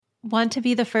Want to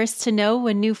be the first to know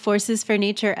when new Forces for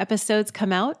Nature episodes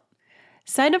come out?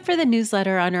 Sign up for the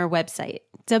newsletter on our website,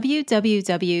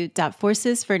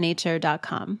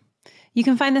 www.forcesfornature.com. You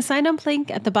can find the sign-up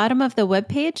link at the bottom of the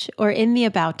webpage or in the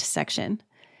About section.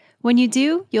 When you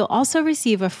do, you'll also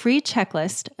receive a free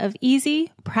checklist of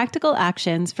easy, practical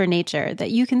actions for nature that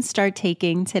you can start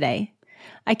taking today.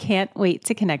 I can't wait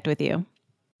to connect with you.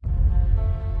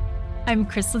 I'm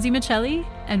Crystal DiMichelli,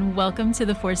 and welcome to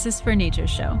the Forces for Nature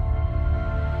show.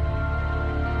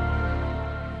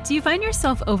 Do you find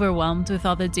yourself overwhelmed with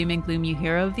all the doom and gloom you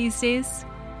hear of these days?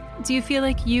 Do you feel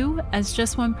like you, as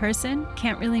just one person,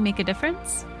 can't really make a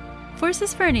difference?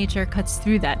 Forces for Nature cuts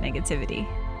through that negativity.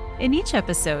 In each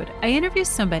episode, I interview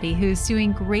somebody who's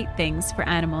doing great things for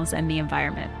animals and the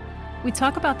environment. We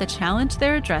talk about the challenge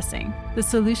they're addressing, the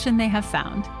solution they have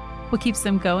found, what keeps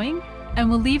them going, and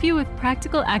we'll leave you with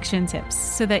practical action tips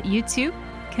so that you too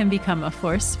can become a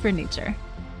force for nature.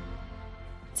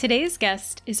 Today's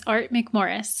guest is Art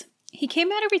McMorris. He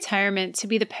came out of retirement to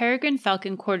be the peregrine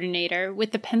falcon coordinator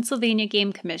with the Pennsylvania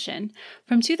Game Commission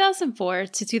from 2004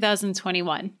 to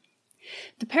 2021.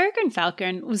 The peregrine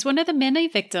falcon was one of the many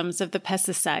victims of the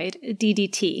pesticide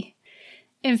DDT.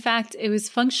 In fact, it was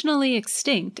functionally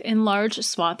extinct in large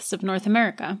swaths of North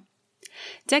America.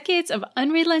 Decades of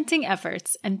unrelenting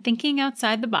efforts and thinking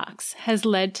outside the box has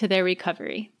led to their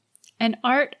recovery, and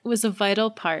Art was a vital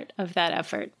part of that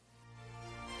effort.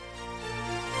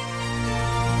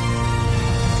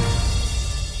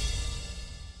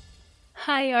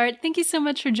 Hi, Art. Thank you so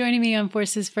much for joining me on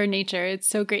Forces for Nature. It's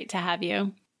so great to have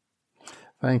you.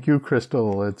 Thank you,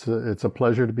 Crystal. It's a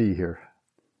pleasure to be here.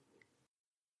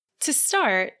 To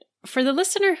start, for the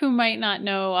listener who might not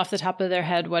know off the top of their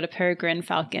head what a peregrine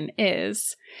falcon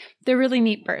is, they're really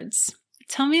neat birds.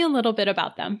 Tell me a little bit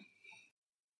about them.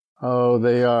 Oh,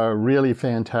 they are really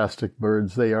fantastic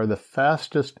birds. They are the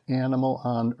fastest animal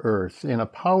on Earth. In a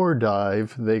power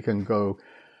dive, they can go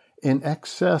in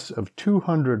excess of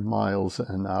 200 miles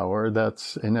an hour.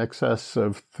 That's in excess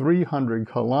of 300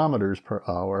 kilometers per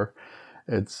hour.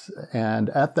 And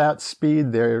at that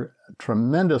speed, they're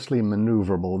tremendously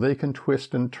maneuverable. They can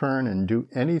twist and turn and do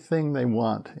anything they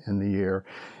want in the air.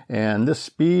 And this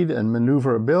speed and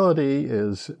maneuverability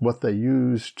is what they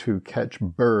use to catch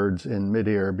birds in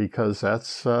midair because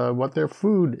that's what their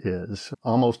food is.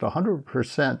 Almost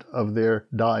 100% of their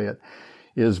diet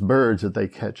is birds that they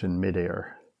catch in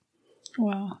midair.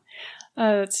 Wow.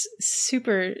 That's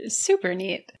super, super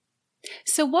neat.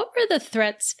 So what were the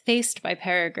threats faced by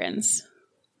peregrines?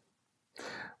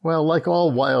 Well, like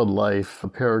all wildlife,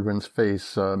 peregrines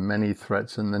face many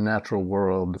threats in the natural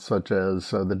world, such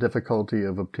as the difficulty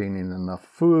of obtaining enough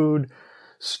food,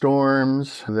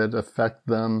 storms that affect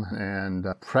them, and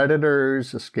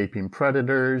predators, escaping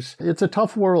predators. It's a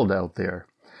tough world out there.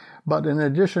 But in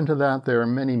addition to that, there are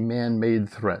many man-made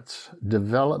threats.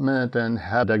 Development and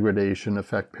habitat degradation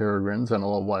affect peregrines and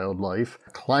all wildlife.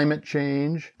 Climate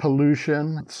change,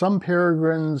 pollution. Some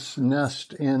peregrines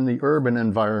nest in the urban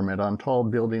environment on tall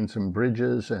buildings and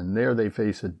bridges, and there they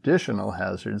face additional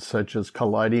hazards, such as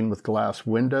colliding with glass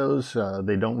windows.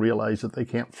 They don't realize that they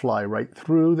can't fly right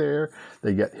through there.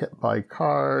 They get hit by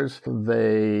cars.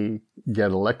 They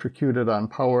get electrocuted on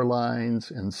power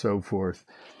lines, and so forth.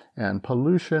 And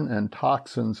pollution and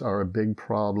toxins are a big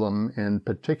problem. In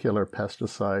particular,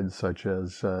 pesticides such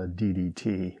as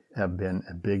DDT have been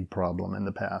a big problem in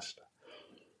the past.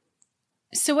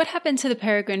 So what happened to the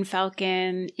peregrine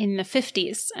falcon in the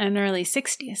 50s and early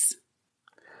 60s?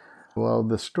 Well,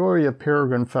 the story of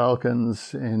peregrine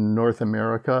falcons in North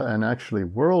America and actually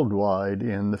worldwide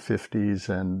in the 50s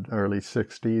and early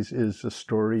 60s is the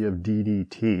story of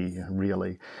DDT,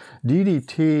 really.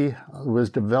 DDT was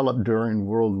developed during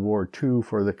World War II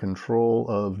for the control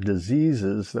of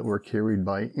diseases that were carried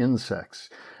by insects.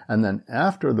 And then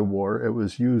after the war, it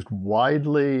was used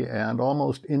widely and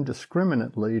almost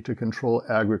indiscriminately to control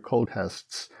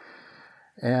agricultists.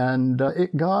 And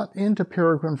it got into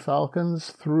peregrine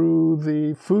falcons through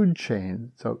the food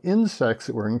chain. So insects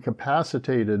that were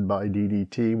incapacitated by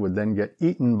DDT would then get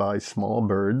eaten by small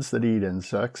birds that eat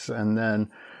insects, and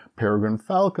then peregrine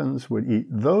falcons would eat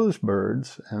those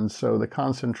birds, and so the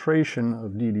concentration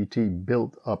of DDT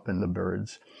built up in the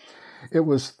birds. It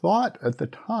was thought at the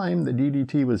time that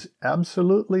DDT was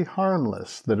absolutely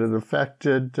harmless, that it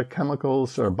affected the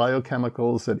chemicals or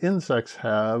biochemicals that insects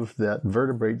have that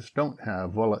vertebrates don't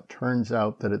have. Well, it turns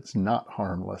out that it's not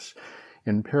harmless.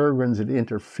 In peregrines, it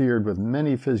interfered with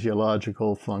many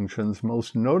physiological functions.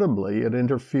 Most notably, it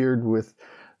interfered with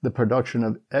the production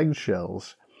of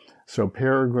eggshells. So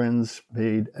peregrines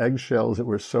made eggshells that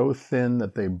were so thin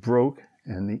that they broke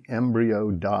and the embryo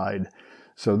died.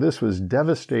 So this was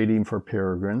devastating for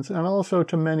peregrines and also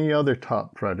to many other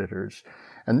top predators.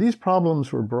 And these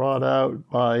problems were brought out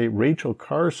by Rachel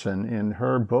Carson in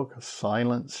her book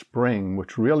Silent Spring,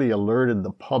 which really alerted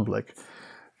the public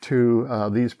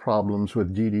to these problems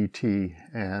with DDT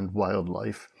and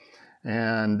wildlife.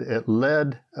 And it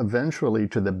led eventually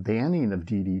to the banning of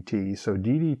DDT. So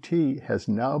DDT has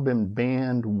now been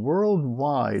banned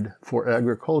worldwide for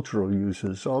agricultural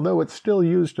uses, although it's still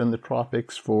used in the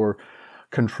tropics for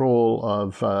control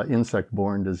of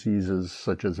insect-borne diseases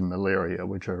such as malaria,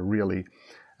 which are really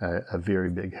a very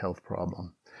big health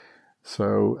problem.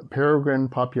 So peregrine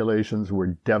populations were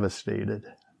devastated.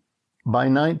 By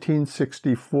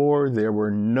 1964, there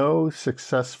were no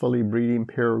successfully breeding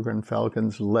peregrine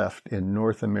falcons left in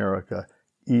North America,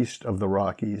 east of the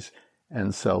Rockies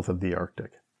and south of the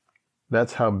Arctic.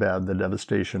 That's how bad the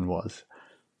devastation was.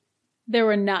 There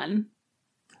were none.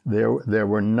 There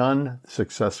were none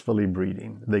successfully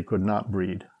breeding. They could not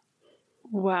breed.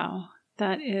 Wow,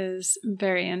 that is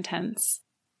very intense.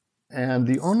 And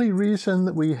the only reason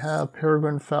that we have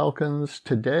peregrine falcons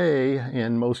today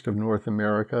in most of North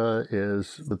America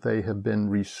is that they have been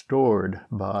restored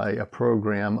by a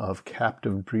program of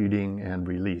captive breeding and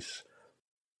release.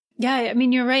 Yeah, I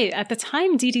mean, you're right. At the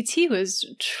time, DDT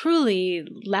was truly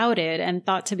lauded and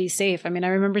thought to be safe. I mean, I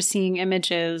remember seeing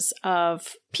images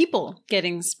of people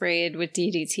getting sprayed with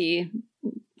DDT,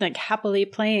 like happily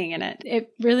playing in it.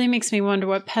 It really makes me wonder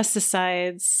what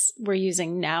pesticides we're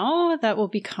using now that will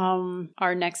become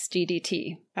our next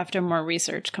DDT after more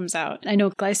research comes out. I know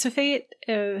glyphosate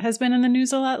has been in the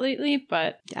news a lot lately,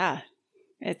 but yeah,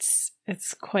 it's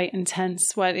quite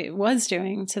intense what it was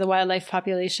doing to the wildlife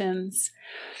populations.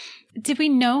 Did we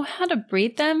know how to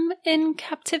breed them in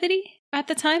captivity at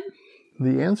the time?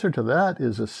 The answer to that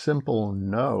is a simple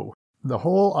no. The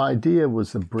whole idea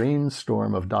was the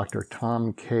brainstorm of Dr.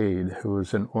 Tom Cade, who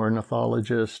is an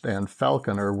ornithologist and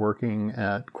falconer working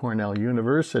at Cornell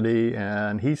University,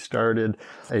 and he started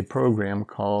a program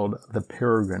called the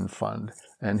Peregrine Fund.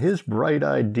 And his bright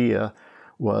idea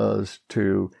was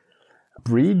to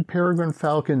breed peregrine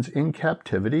falcons in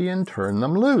captivity and turn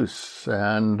them loose,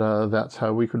 and that's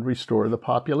how we could restore the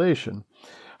population.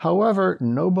 However,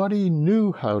 nobody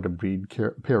knew how to breed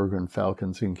peregrine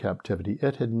falcons in captivity.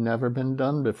 It had never been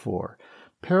done before.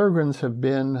 Peregrines have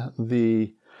been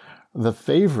the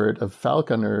favorite of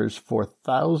falconers for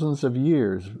thousands of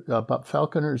years, but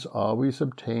falconers always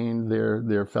obtained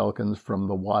their falcons from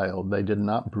the wild. They did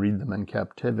not breed them in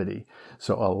captivity.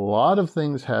 So a lot of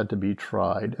things had to be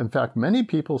tried. In fact, many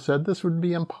people said this would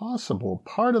be impossible.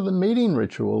 Part of the mating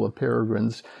ritual of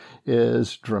peregrines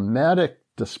is dramatic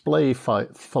display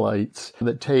flights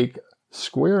that take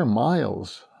square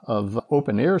miles of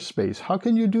open air space. How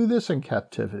can you do this in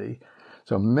captivity?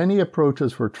 So many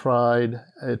approaches were tried.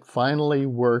 It finally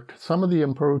worked. Some of the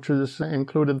approaches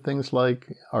included things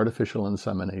like artificial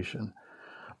insemination,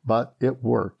 but it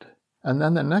worked. And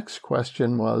then the next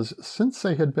question was, since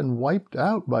they had been wiped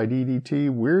out by DDT,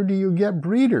 where do you get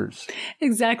breeders?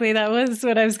 Exactly. That was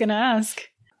what I was going to ask.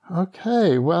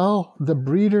 Okay, well, the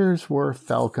breeders were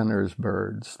falconers'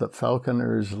 birds that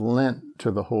falconers lent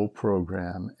to the whole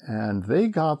program, and they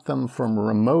got them from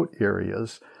remote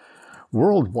areas,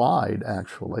 worldwide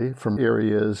actually, from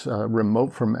areas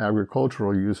remote from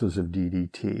agricultural uses of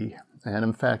DDT. And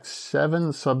in fact,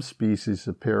 7 subspecies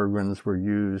of peregrines were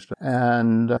used.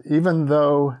 And even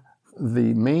though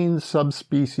the main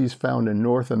subspecies found in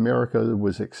North America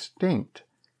was extinct,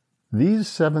 these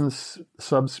 7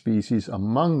 subspecies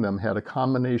among them had a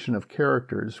combination of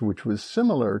characters which was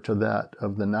similar to that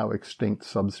of the now extinct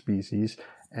subspecies,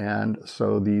 and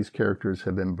so these characters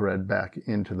have been bred back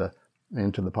into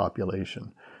the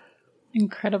population.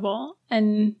 Incredible.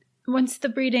 And once the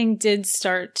breeding did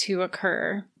start to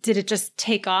occur, did it just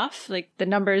take off? Like the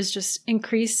numbers just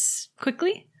increase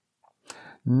quickly?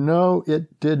 No,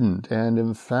 it didn't. And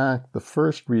in fact, the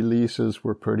first releases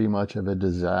were pretty much of a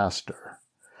disaster.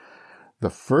 The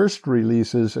first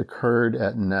releases occurred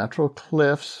at natural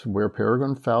cliffs where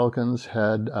peregrine falcons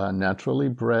had naturally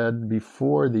bred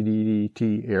before the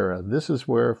DDT era. This is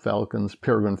where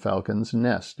peregrine falcons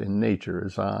nest in nature,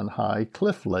 is on high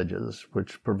cliff ledges,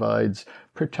 which provides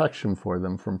protection for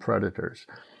them from predators.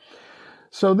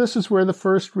 So this is where the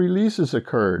first releases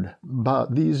occurred.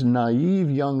 But these naive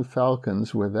young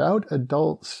falcons, without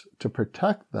adults to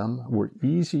protect them, were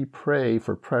easy prey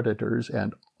for predators,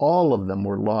 and all of them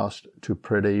were lost to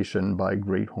predation by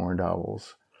great horned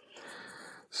owls.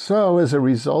 So as a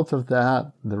result of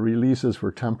that, the releases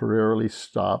were temporarily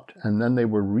stopped, and then they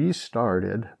were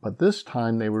restarted, but this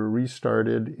time they were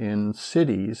restarted in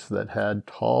cities that had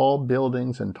tall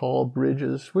buildings and tall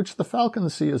bridges, which the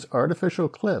falcons see as artificial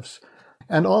cliffs,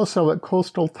 and also at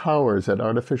coastal towers, at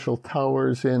artificial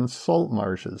towers in salt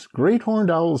marshes. Great horned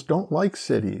owls don't like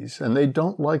cities, and they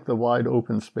don't like the wide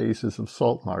open spaces of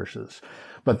salt marshes.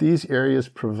 But these areas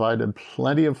provided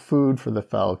plenty of food for the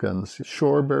falcons,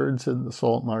 shorebirds in the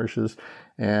salt marshes,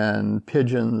 and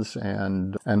pigeons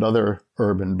and other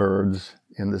urban birds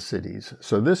in the cities.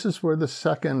 So this is where the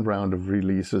second round of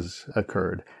releases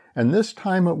occurred. And this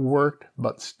time it worked,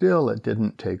 but still it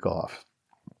didn't take off.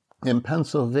 In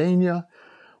Pennsylvania,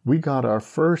 we got our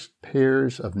first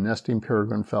pairs of nesting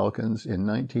peregrine falcons in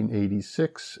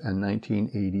 1986 and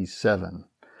 1987.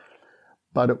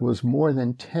 But it was more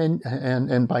than 10,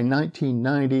 and by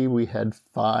 1990 we had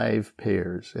 5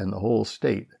 pairs in the whole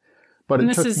state. But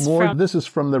it took more. This is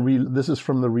from the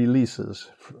releases,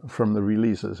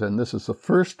 and this is the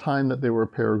first time that there were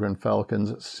peregrine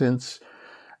falcons since.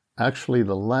 Actually,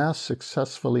 the last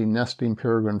successfully nesting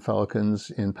peregrine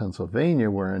falcons in Pennsylvania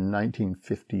were in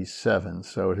 1957,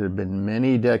 so it had been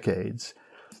many decades,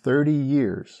 30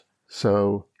 years.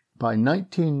 So by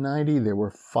 1990, there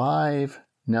were 5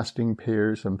 nesting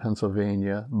pairs in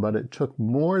Pennsylvania, but it took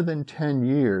more than 10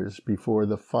 years before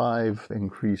the 5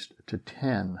 increased to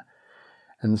 10.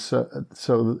 And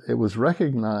so it was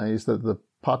recognized that the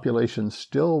population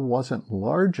still wasn't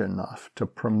large enough to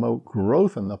promote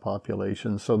growth in the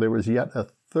population, so there was yet a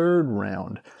third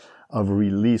round of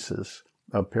releases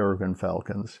of peregrine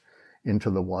falcons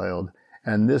into the wild.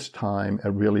 And this time it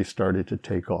really started to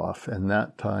take off, and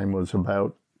that time was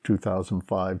about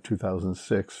 2005,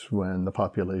 2006, when the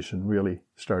population really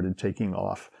started taking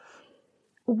off.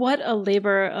 What a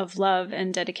labor of love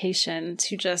and dedication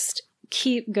to just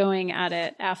keep going at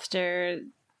it after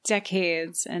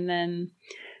decades, and then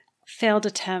failed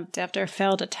attempt after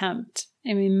failed attempt.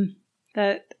 I mean,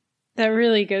 that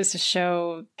really goes to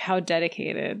show how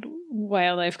dedicated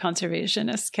wildlife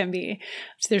conservationists can be.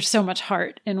 There's so much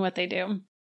heart in what they do.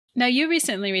 Now, you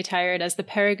recently retired as the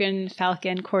Peregrine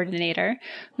Falcon Coordinator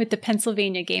with the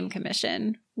Pennsylvania Game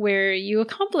Commission, where you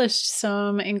accomplished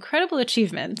some incredible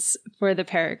achievements for the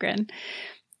peregrine.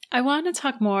 I want to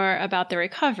talk more about the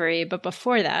recovery, but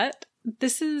before that,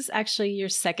 this is actually your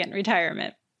second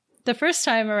retirement. The first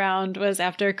time around was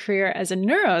after a career as a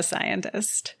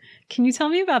neuroscientist. Can you tell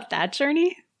me about that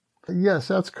journey? Yes,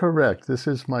 that's correct. This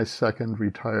is my second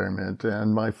retirement,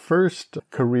 and my first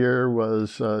career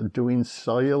was doing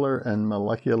cellular and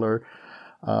molecular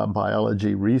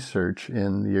biology research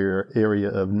in the area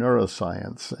of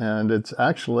neuroscience. And it's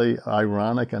actually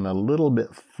ironic and a little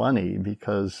bit funny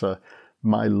because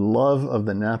my love of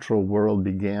the natural world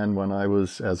began when I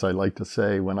was, as I like to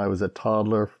say, when I was a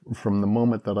toddler, from the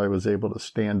moment that I was able to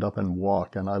stand up and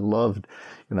walk. And I loved,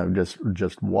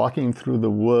 just walking through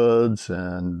the woods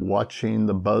and watching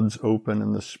the buds open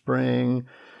in the spring.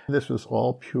 This was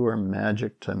all pure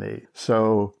magic to me.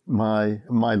 So my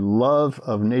love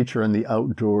of nature and the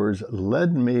outdoors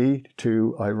led me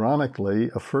to, ironically,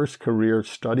 a first career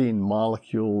studying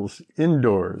molecules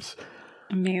indoors.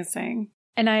 Amazing.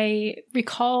 And I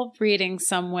recall reading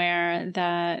somewhere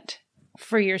that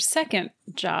for your second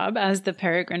job as the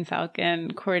Peregrine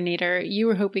Falcon Coordinator, you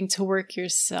were hoping to work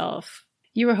yourself.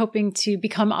 You were hoping to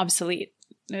become obsolete,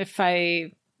 if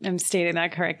I am stating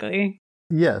that correctly.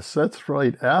 Yes, that's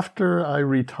right. After I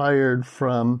retired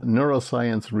from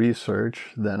neuroscience research,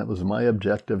 then it was my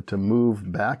objective to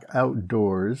move back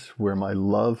outdoors where my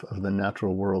love of the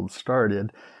natural world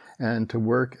started, and to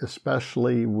work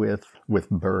especially with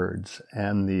birds.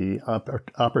 And the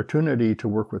opportunity to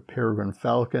work with peregrine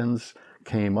falcons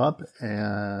came up,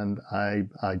 and I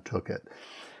took it.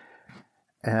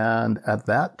 And at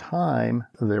that time,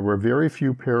 there were very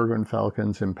few peregrine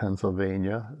falcons in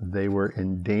Pennsylvania. They were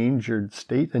endangered,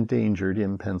 state endangered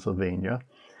in Pennsylvania.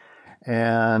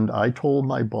 And I told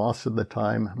my boss at the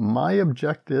time, my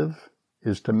objective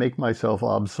is to make myself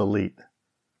obsolete.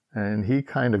 And he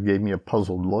kind of gave me a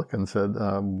puzzled look and said,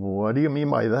 what do you mean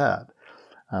by that?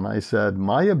 And I said,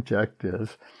 my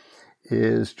objective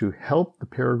is to help the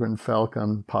peregrine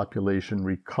falcon population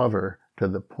recover to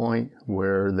the point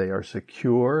where they are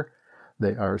secure,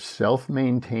 they are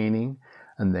self-maintaining,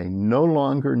 and they no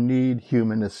longer need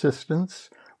human assistance.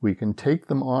 We can take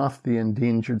them off the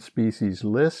endangered species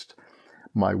list.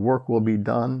 My work will be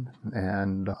done,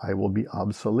 and I will be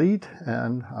obsolete,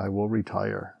 and I will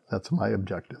retire. That's my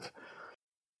objective.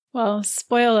 Well,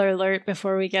 spoiler alert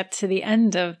before we get to the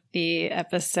end of the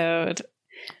episode.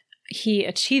 he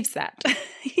achieves that.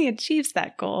 He achieves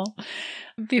that goal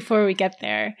before we get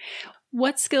there.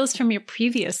 What skills from your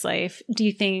previous life do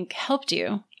you think helped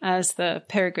you as the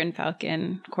Peregrine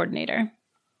Falcon coordinator?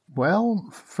 Well,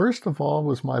 first of all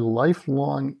was my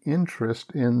lifelong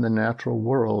interest in the natural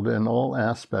world and all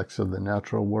aspects of the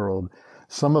natural world.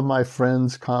 Some of my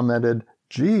friends commented,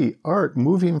 "Gee, Art,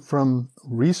 moving from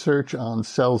research on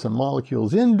cells and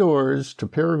molecules indoors to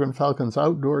peregrine falcons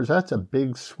outdoors, that's a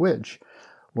big switch."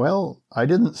 Well, I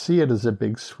didn't see it as a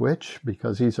big switch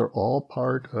because these are all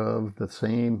part of the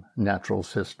same natural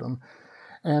system.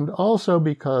 And also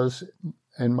because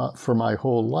for my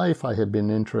whole life, I had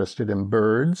been interested in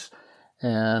birds.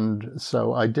 And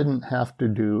so I didn't have to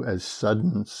do a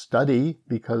sudden study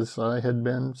because I had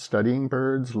been studying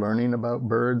birds, learning about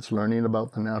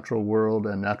the natural world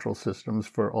and natural systems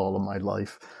for all of my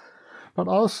life. But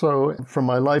also, from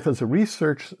my life as a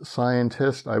research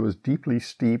scientist, I was deeply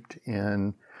steeped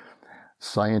in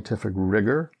scientific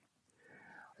rigor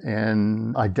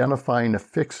and identifying a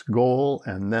fixed goal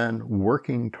and then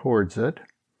working towards it,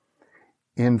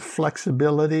 in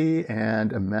flexibility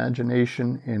and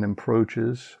imagination in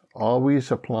approaches,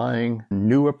 always applying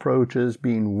new approaches,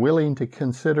 being willing to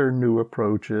consider new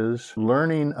approaches,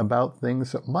 learning about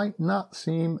things that might not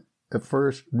seem at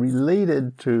first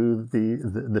related to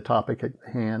the topic at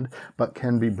hand, but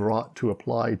can be brought to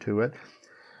apply to it,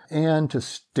 and to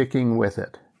sticking with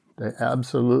it.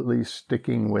 Absolutely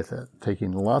sticking with it,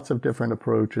 taking lots of different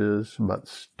approaches, but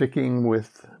sticking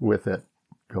with it,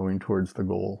 going towards the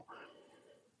goal.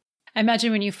 I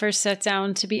imagine when you first sat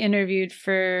down to be interviewed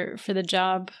for the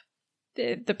job,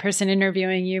 the person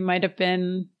interviewing you might have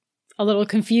been a little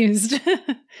confused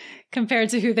compared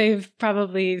to who they've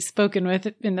probably spoken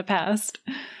with in the past.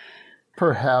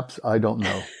 Perhaps, I don't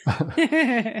know.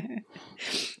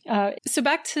 So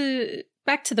back to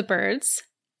the birds.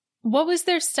 What was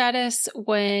their status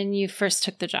when you first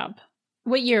took the job?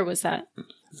 What year was that?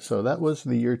 So that was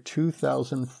the year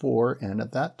 2004, and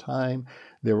at that time,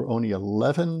 there were only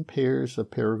 11 pairs of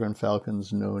peregrine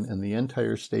falcons known in the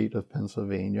entire state of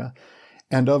Pennsylvania.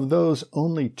 And of those,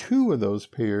 only 2 of those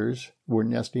pairs were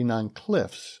nesting on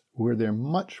cliffs, where they're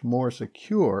much more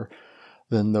secure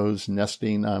than those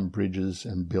nesting on bridges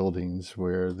and buildings,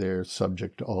 where they're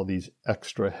subject to all these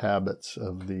extra habits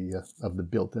of the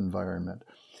built environment.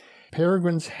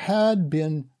 Peregrines had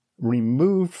been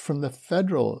removed from the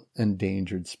federal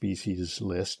endangered species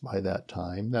list by that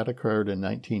time. That occurred in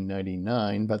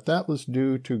 1999, but that was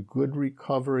due to good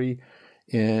recovery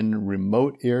in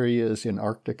remote areas in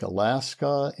Arctic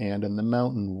Alaska and in the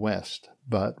Mountain West.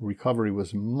 But recovery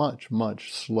was much,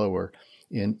 much slower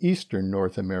in eastern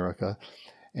North America,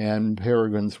 and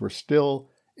peregrines were still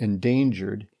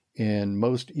endangered in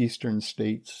most eastern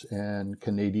states and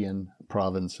Canadian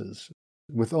provinces.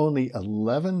 With only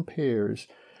 11 pairs,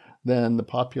 then the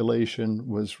population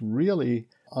was really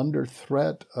under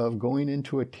threat of going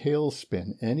into a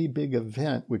tailspin. Any big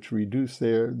event which reduced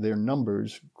their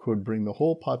numbers could bring the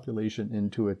whole population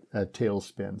into a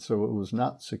tailspin. So it was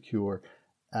not secure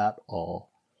at all.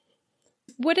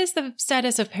 What is the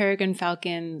status of peregrine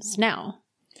falcons now?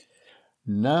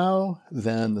 Now,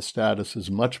 then, the status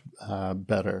is much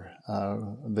better.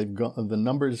 The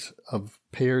numbers of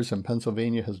pairs in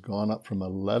Pennsylvania has gone up from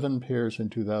 11 pairs in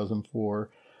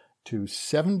 2004 to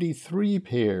 73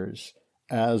 pairs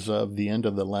as of the end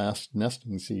of the last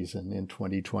nesting season in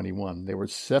 2021. There were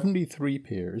 73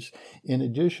 pairs. In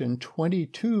addition,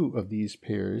 22 of these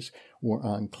pairs were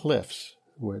on cliffs,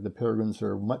 where the peregrines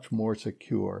are much more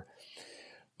secure.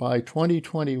 By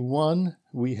 2021,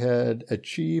 we had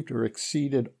achieved or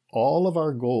exceeded all of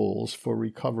our goals for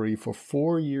recovery for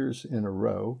 4 years in a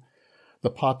row.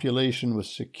 The population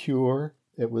was secure.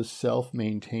 It was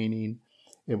self-maintaining.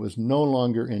 It was no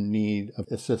longer in need of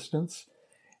assistance.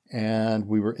 And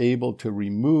we were able to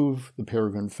remove the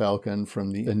peregrine falcon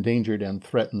from the endangered and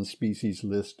threatened species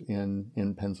list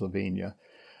in Pennsylvania.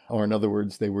 Or in other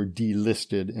words, they were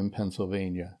delisted in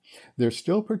Pennsylvania. They're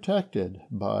still protected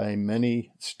by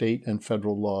many state and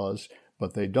federal laws,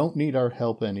 but they don't need our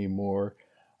help anymore.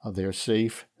 They're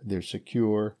safe, they're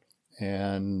secure,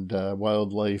 and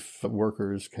wildlife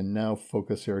workers can now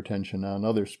focus their attention on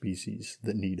other species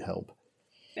that need help.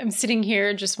 I'm sitting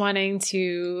here just wanting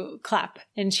to clap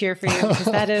and cheer for you because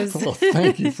that is... Well,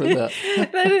 thank you for that.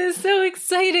 That is so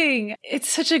exciting. It's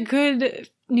such a good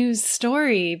news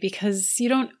story because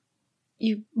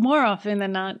you more often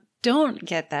than not don't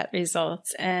get that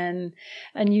result. And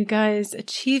you guys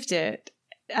achieved it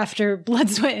after blood,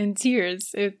 sweat, and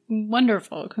tears.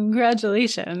 Wonderful.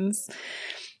 Congratulations.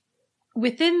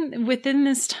 Within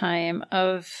this time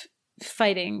of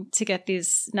fighting to get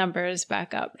these numbers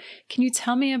back up. Can you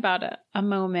tell me about a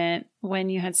moment when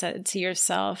you had said to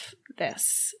yourself,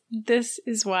 this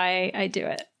is why I do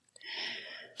it?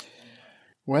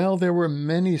 Well, there were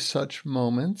many such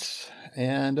moments.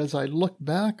 And as I look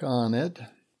back on it,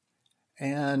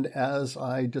 and as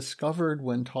I discovered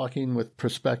when talking with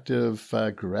prospective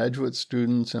graduate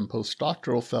students and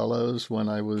postdoctoral fellows when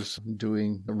I was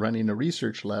running a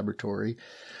research laboratory,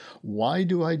 why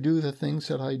do I do the things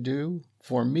that I do?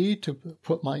 For me to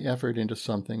put my effort into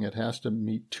something, it has to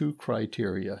meet two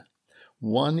criteria.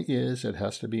 One is it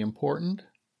has to be important,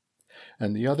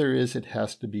 and the other is it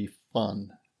has to be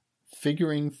fun.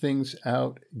 Figuring things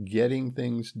out, getting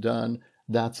things done,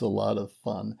 that's a lot of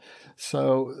fun.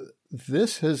 So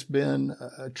this has been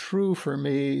true for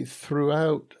me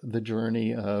throughout the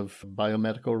journey of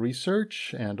biomedical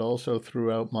research and also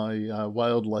throughout my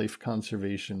wildlife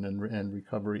conservation and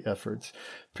recovery efforts.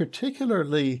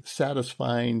 Particularly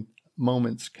satisfying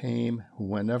moments came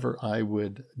whenever I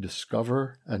would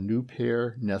discover a new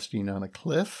pair nesting on a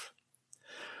cliff,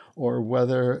 or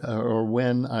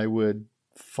when I would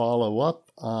follow up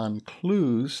on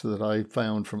clues that I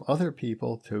found from other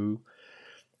people to,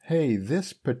 hey,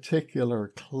 this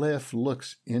particular cliff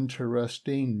looks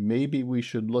interesting. Maybe we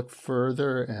should look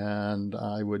further. And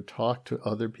I would talk to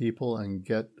other people and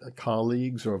get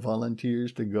colleagues or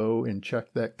volunteers to go and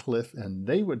check that cliff, and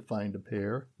they would find a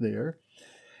pair there.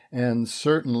 And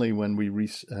certainly when we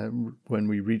reached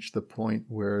the point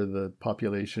where the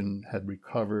population had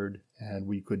recovered and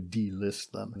we could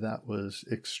delist them, that was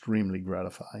extremely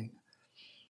gratifying.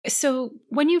 So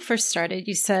when you first started,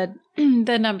 you said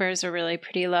the numbers are really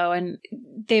pretty low and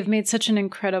they've made such an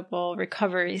incredible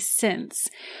recovery since.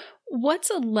 What's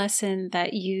a lesson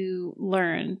that you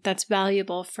learned that's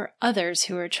valuable for others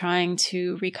who are trying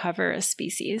to recover a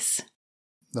species?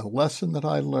 The lesson that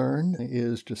I learned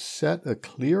is to set a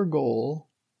clear goal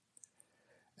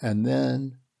and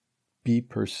then be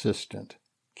persistent.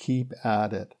 Keep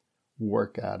at it.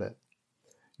 Work at it.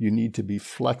 You need to be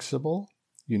flexible.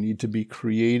 You need to be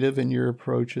creative in your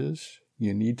approaches.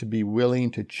 You need to be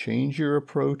willing to change your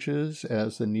approaches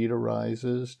as the need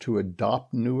arises, to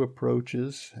adopt new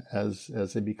approaches as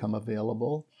they become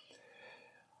available.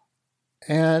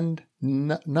 And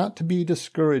not to be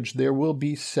discouraged. There will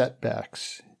be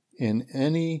setbacks. In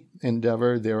any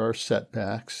endeavor, there are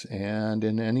setbacks. And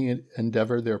in any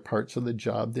endeavor, there are parts of the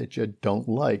job that you don't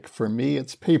like. For me,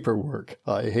 it's paperwork.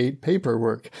 I hate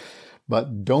paperwork.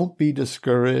 But don't be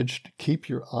discouraged. Keep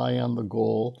your eye on the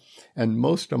goal. And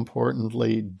most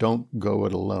importantly, don't go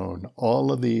it alone.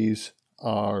 All of these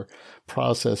are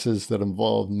processes that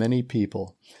involve many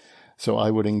people. So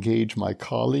I would engage my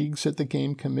colleagues at the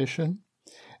Game Commission.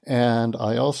 And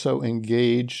I also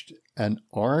engaged an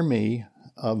army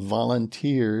of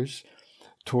volunteers.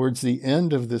 Towards the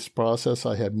end of this process,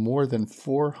 I had more than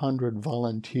 400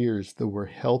 volunteers that were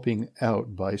helping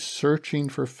out by searching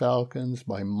for falcons,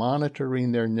 by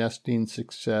monitoring their nesting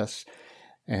success,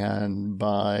 and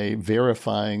by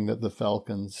verifying that the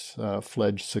falcons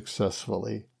fledged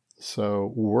successfully.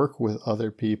 So work with other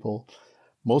people.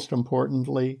 Most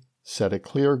importantly, set a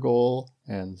clear goal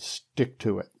and stick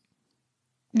to it.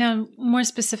 Now, more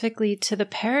specifically to the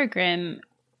peregrine,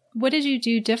 what did you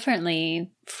do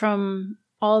differently from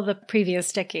all the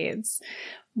previous decades?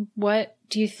 What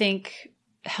do you think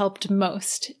helped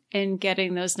most in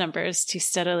getting those numbers to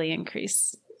steadily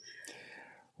increase?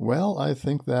 Well, I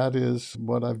think that is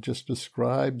what I've just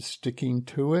described, sticking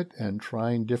to it and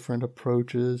trying different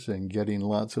approaches and getting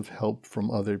lots of help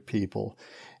from other people.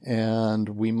 And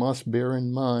we must bear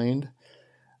in mind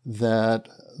that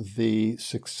the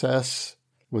success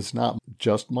was not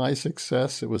just my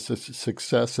success. It was the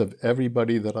success of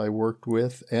everybody that I worked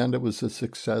with, and it was the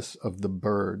success of the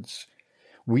birds.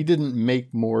 We didn't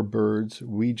make more birds.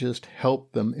 We just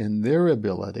helped them in their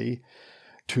ability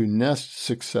to nest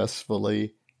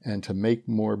successfully and to make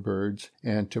more birds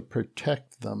and to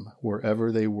protect them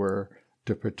wherever they were,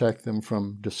 to protect them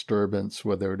from disturbance,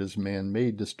 whether it is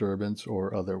man-made disturbance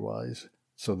or otherwise,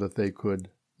 so that they could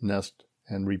nest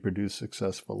and reproduce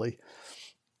successfully.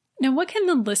 Now, what can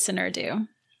the listener do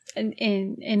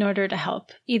in order to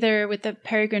help, either with the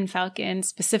peregrine falcon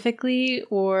specifically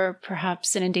or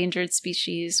perhaps an endangered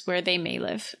species where they may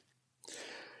live?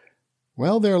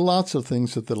 Well, there are lots of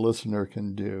things that the listener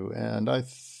can do, and I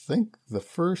think the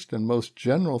first and most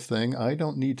general thing I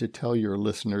don't need to tell your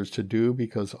listeners to do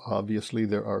because obviously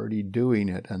they're already doing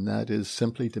it, and that is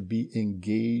simply to be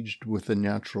engaged with the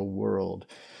natural world.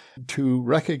 To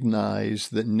recognize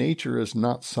that nature is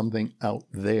not something out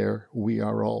there. We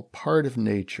are all part of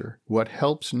nature. What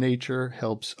helps nature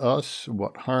helps us.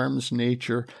 What harms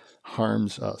nature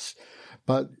harms us.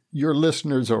 But your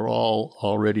listeners are all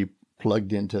already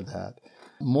plugged into that.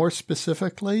 More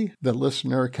specifically, the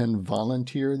listener can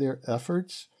volunteer their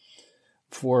efforts.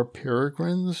 For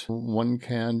peregrines, one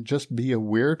can just be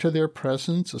aware to their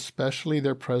presence, especially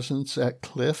their presence at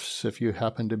cliffs if you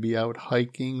happen to be out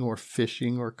hiking or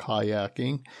fishing or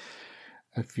kayaking.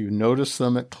 If you notice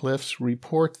them at cliffs,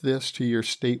 report this to your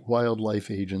state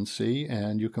wildlife agency,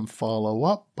 and you can follow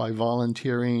up by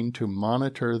volunteering to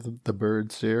monitor the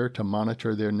birds there, to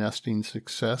monitor their nesting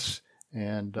success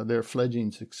and their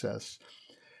fledging success.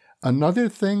 Another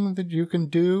thing that you can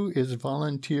do is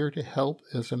volunteer to help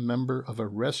as a member of a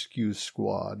rescue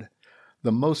squad.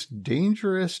 The most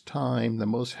dangerous time, the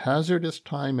most hazardous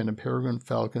time in a peregrine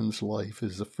falcon's life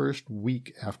is the first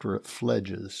week after it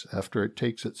fledges, after it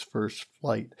takes its first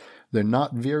flight. They're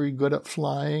not very good at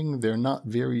flying. They're not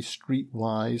very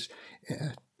streetwise.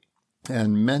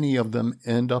 And many of them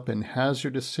end up in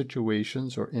hazardous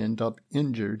situations or end up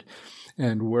injured.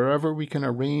 And wherever we can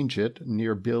arrange it,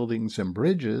 near buildings and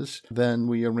bridges, then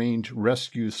we arrange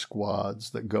rescue squads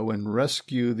that go and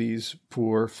rescue these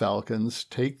poor falcons,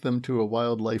 take them to a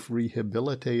wildlife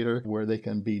rehabilitator where they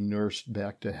can be nursed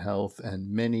back to health.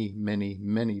 And many, many,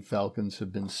 many falcons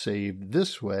have been saved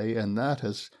this way, and that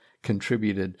has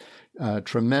contributed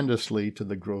tremendously to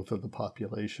the growth of the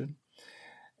population.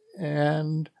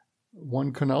 And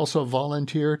one can also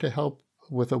volunteer to help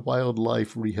with a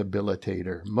wildlife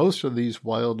rehabilitator. Most of these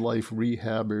wildlife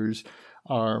rehabbers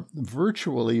are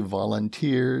virtually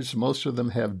volunteers. Most of them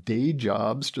have day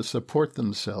jobs to support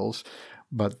themselves,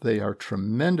 but they are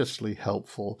tremendously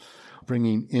helpful,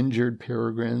 bringing injured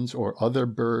peregrines or other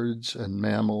birds and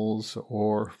mammals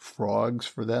or frogs,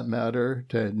 for that matter,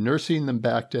 to nursing them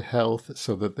back to health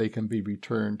so that they can be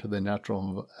returned to the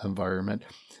natural environment.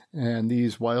 And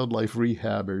these wildlife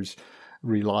rehabbers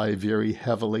rely very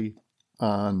heavily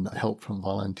on help from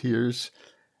volunteers.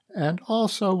 And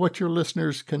also what your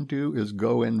listeners can do is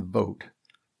go and vote.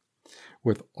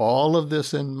 With all of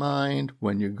this in mind,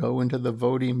 when you go into the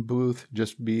voting booth,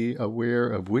 just be aware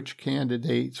of which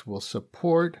candidates will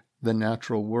support the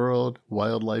natural world,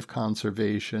 wildlife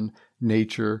conservation,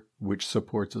 nature, which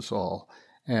supports us all,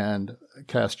 and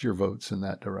cast your votes in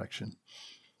that direction.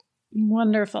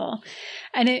 Wonderful.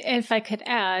 And if I could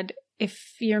add,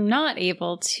 if you're not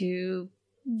able to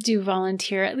do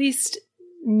volunteer, at least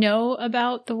know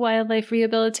about the wildlife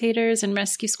rehabilitators and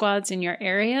rescue squads in your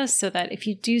area so that if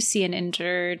you do see an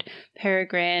injured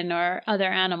peregrine or other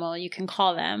animal, you can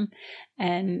call them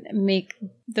and make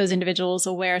those individuals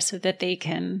aware so that they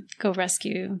can go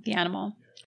rescue the animal.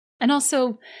 And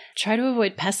also try to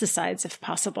avoid pesticides if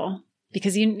possible,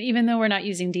 because even though we're not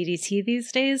using DDT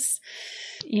these days,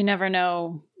 you never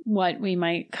know what we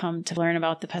might come to learn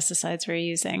about the pesticides we're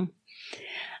using.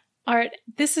 Art,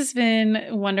 this has been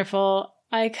wonderful.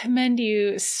 I commend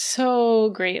you so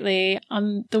greatly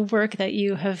on the work that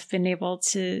you have been able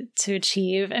to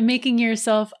achieve and making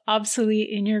yourself obsolete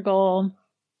in your goal.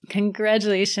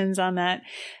 Congratulations on that.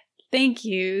 Thank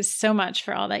you so much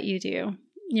for all that you do.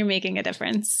 You're making a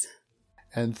difference.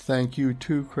 And thank you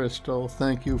too, Crystal.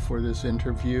 Thank you for this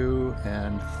interview,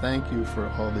 and thank you for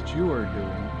all that you are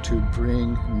doing to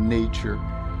bring nature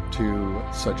to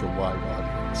such a wide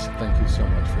audience. Thank you so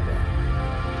much for that.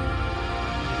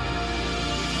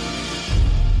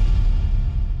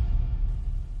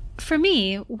 For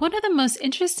me, one of the most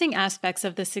interesting aspects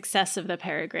of the success of the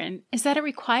peregrine is that it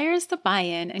requires the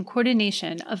buy-in and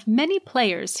coordination of many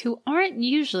players who aren't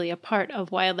usually a part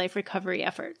of wildlife recovery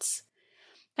efforts.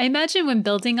 I imagine when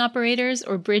building operators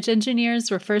or bridge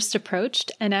engineers were first approached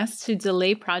and asked to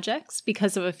delay projects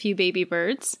because of a few baby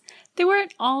birds, they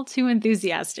weren't all too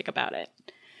enthusiastic about it.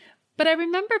 But I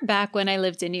remember back when I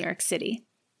lived in New York City,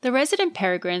 the resident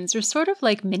peregrines were sort of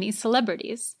like mini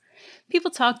celebrities.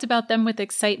 People talked about them with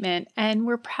excitement and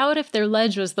were proud if their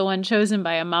ledge was the one chosen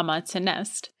by a mama to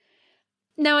nest.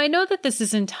 Now, I know that this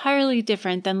is entirely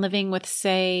different than living with,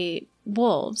 say,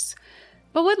 wolves.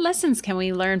 But what lessons can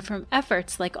we learn from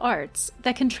efforts like Art's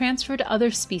that can transfer to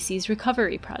other species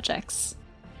recovery projects?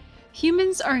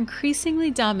 Humans are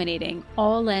increasingly dominating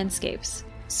all landscapes,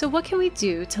 so what can we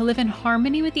do to live in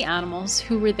harmony with the animals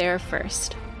who were there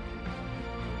first?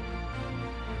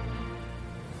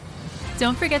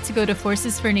 Don't forget to go to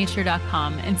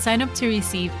forcesfornature.com and sign up to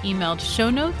receive emailed show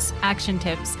notes, action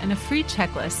tips, and a free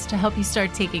checklist to help you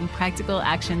start taking practical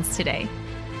actions today.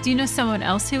 Do you know someone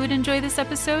else who would enjoy this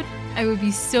episode? I would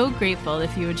be so grateful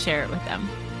if you would share it with them.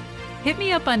 Hit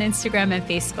me up on Instagram and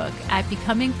Facebook at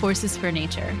Becoming Forces for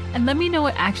Nature and let me know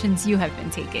what actions you have been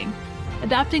taking.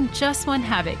 Adopting just one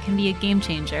habit can be a game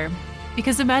changer,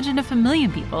 because imagine if 1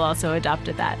 million people also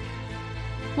adopted that.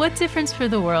 What difference for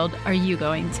the world are you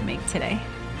going to make today?